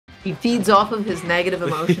He feeds off of his negative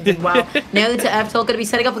emotions, and wow, nearly to F tilt, gonna be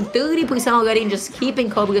setting up with 30% already and just keeping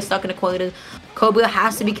Cobra stuck in a corner. Cobra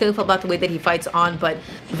has to be careful about the way that he fights on, but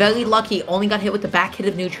very lucky, only got hit with the back hit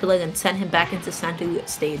of neutral and sent him back into center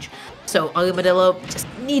stage. So Armadillo just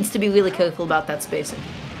needs to be really careful about that spacing.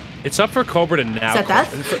 It's up for Cobra to now. Is that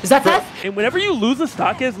death? Is that death? And whenever you lose a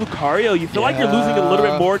stock as Lucario, you feel like you're losing a little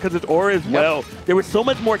bit more because it's aura as well. There was so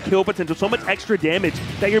much more kill potential, so much extra damage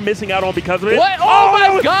that you're missing out on because of it. What? Oh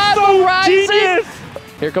my God, so Rising! genius!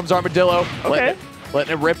 Here comes Armadillo. Okay.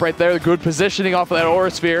 Letting it rip right there. The good positioning off of that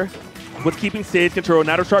aura sphere. Was keeping stage control.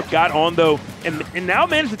 Nato Sharp got on though, and now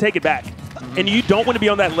managed to take it back. And you don't want to be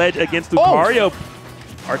on that ledge against Lucario.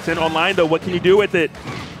 Arsene online though, what can you do with it?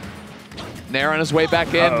 Nair on his way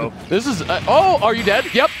back in. This is, oh, are you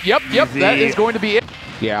dead? Yep. Easy. That is going to be it.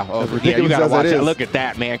 Yeah, ridiculous you gotta as watch it it. is. Look at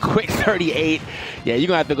that, man. Quick 38. Yeah, you're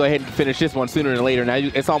gonna have to go ahead and finish this one sooner than later. Now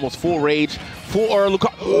it's almost full rage, full aura.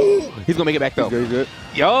 He's gonna make it back though. He's good.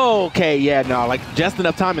 Yo, okay, yeah, no, like just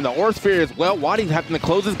enough time in the aura sphere as well. Wadi's having to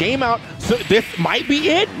close his game out. So this might be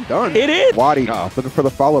it. Done. It is. Wadi looking for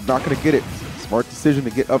the follow-up, not gonna get it. Smart decision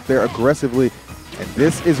to get up there aggressively. And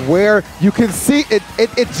this is where you can see it.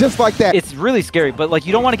 It's just like that. It's really scary, but like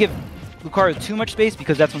you don't want to give Lucario too much space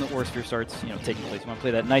because that's when the Aura Sphere starts, taking place. You want to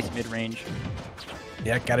play that nice mid-range.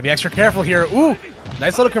 Yeah, gotta be extra careful here. Ooh,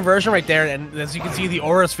 nice little conversion right there. And as you can see, the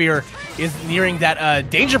Aura Sphere is nearing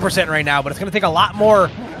that danger percent right now, but it's gonna take a lot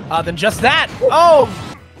more than just that. Oh!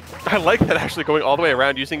 I like that actually going all the way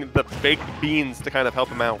around using the baked beans to kind of help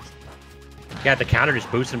him out. Yeah, the counter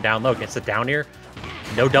just boosts him down low, gets the down air.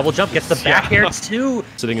 No double jump, gets the back air too.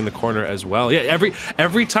 Sitting in the corner as well. Yeah,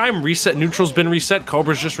 every time reset neutral's been reset,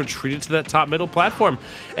 Cobra's just retreated to that top middle platform,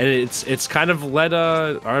 and it's kind of led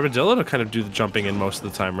Armadillo to kind of do the jumping in most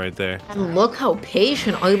of the time right there. And look how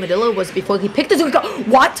patient Armadillo was before he picked his.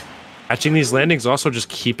 What? Catching these landings, also just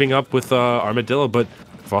keeping up with Armadillo, but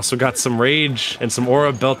we've also got some rage and some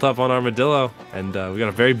aura built up on Armadillo, and we got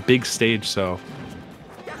a very big stage, so.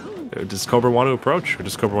 Does Cobra want to approach, or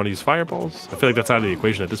does Cobra want to use fireballs? I feel like that's out of the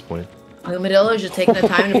equation at this point. Armadillo is just taking the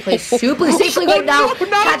time to play super safely right now,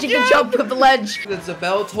 catching the jump with the ledge. Does the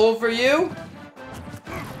bell toll for you?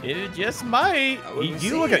 It just might.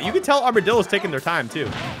 You can tell Armadillo's taking their time too.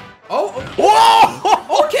 Oh!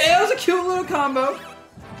 Whoa! Okay, that was a cute little combo.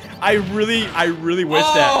 I really wish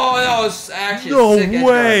that. Oh, that was actually no sick.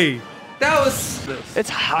 way. That was.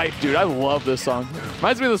 It's hype, dude. I love this song.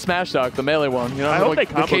 Reminds me of the Smash Dog, the melee one. You know, I hope like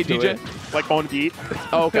they combo the KDJ. it, like on beat.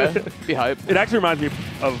 Oh, okay. Be hype. It actually reminds me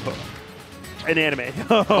of an anime.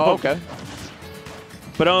 Oh, okay.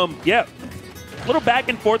 But yeah, a little back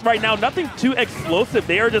and forth right now. Nothing too explosive.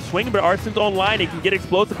 They are just swinging, but Arsene's online. It can get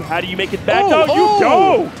explosive. How do you make it back? No, you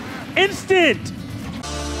don't. Instant.